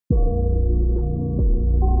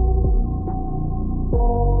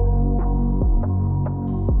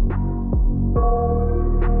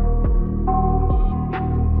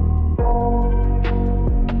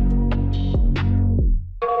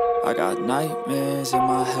nightmares in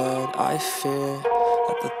my head, I fear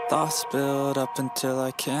that the thoughts build up until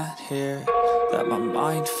I can't hear, that my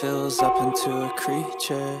mind fills up into a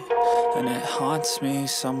creature, and it haunts me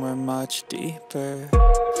somewhere much deeper.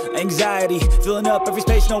 Anxiety, filling up every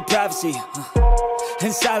space, no privacy.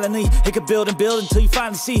 And silently, it could build and build until you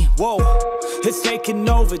finally see, whoa, it's taking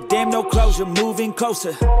over, damn, no closure, moving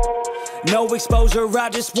closer. No exposure, I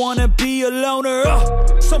just wanna be a loner.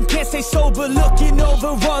 Some can't stay sober, looking over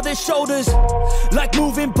all their shoulders, like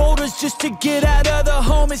moving boulders just to get out of the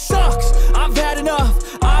home. It sucks, I've had enough,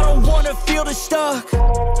 I don't wanna feel the stuck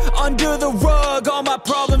under the rug, all my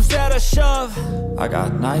problems that I shove. I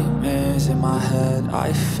got nightmares in my head,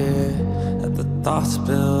 I fear that the thoughts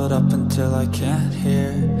build up until I can't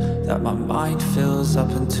hear, that my mind fills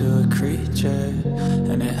up into a creature,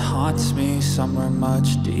 and it haunts me somewhere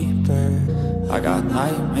much deeper. I got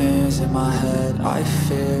nightmares in my head, I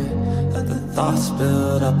fear that the thoughts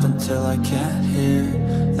build up until I can't hear,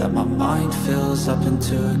 that my mind fills up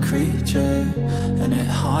into a creature, and it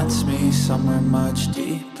haunts me somewhere much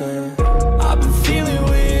deeper. I've been feeling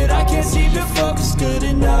weird, I can't seem to focus good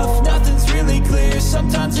enough. Nothing's really clear,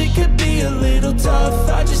 sometimes it could be a little tough.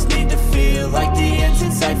 I just need to feel like the end's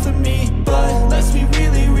in sight for me, but let's be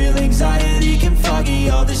really real, anxiety can foggy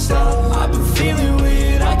all this stuff. I've been feeling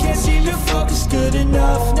weird, I can't seem to focus good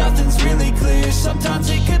enough. Nothing's really clear, sometimes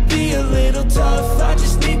it could be a little tough. I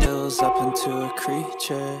just need to fills up into a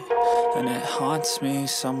creature, and it haunts me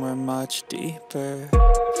somewhere much deeper.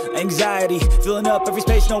 Anxiety, filling up every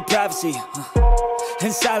space, no privacy.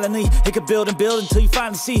 And silently, it could build and build until you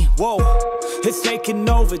finally see, whoa, it's taking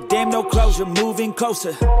over, damn, no closure, moving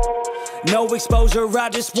closer. No exposure, I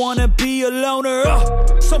just wanna be a loner.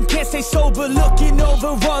 Some can't stay sober, looking over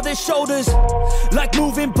all their shoulders, like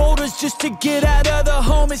moving boulders just to get out of the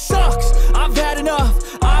home. It sucks, I've had enough,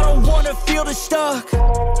 I don't wanna feel the stuck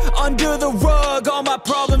under the rug, all my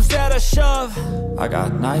problems that I shove. I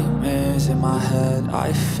got nightmares in my head,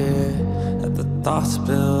 I fear that the thoughts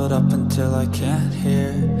build up until I can't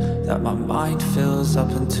hear, that my mind fills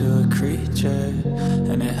up into a creature,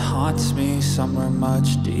 and it haunts me somewhere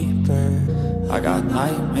much deeper. I got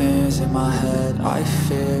nightmares in my head, I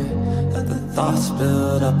fear that the thoughts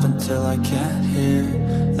build up until I can't hear,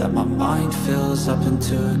 that my mind fills up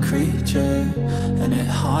into a creature, and it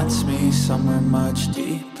haunts me somewhere much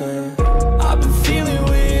deeper. I've been feeling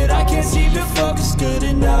weird, I can't seem to focus good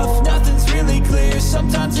enough. Nothing's really clear,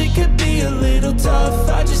 sometimes it could be a little tough.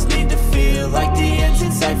 I just need to feel like the end's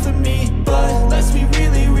in sight for me, but let's be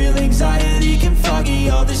really real, anxiety can foggy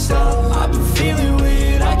all this stuff. I've been feeling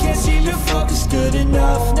weird, I can't seem to focus good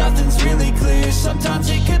enough. Nothing's really clear, sometimes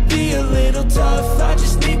it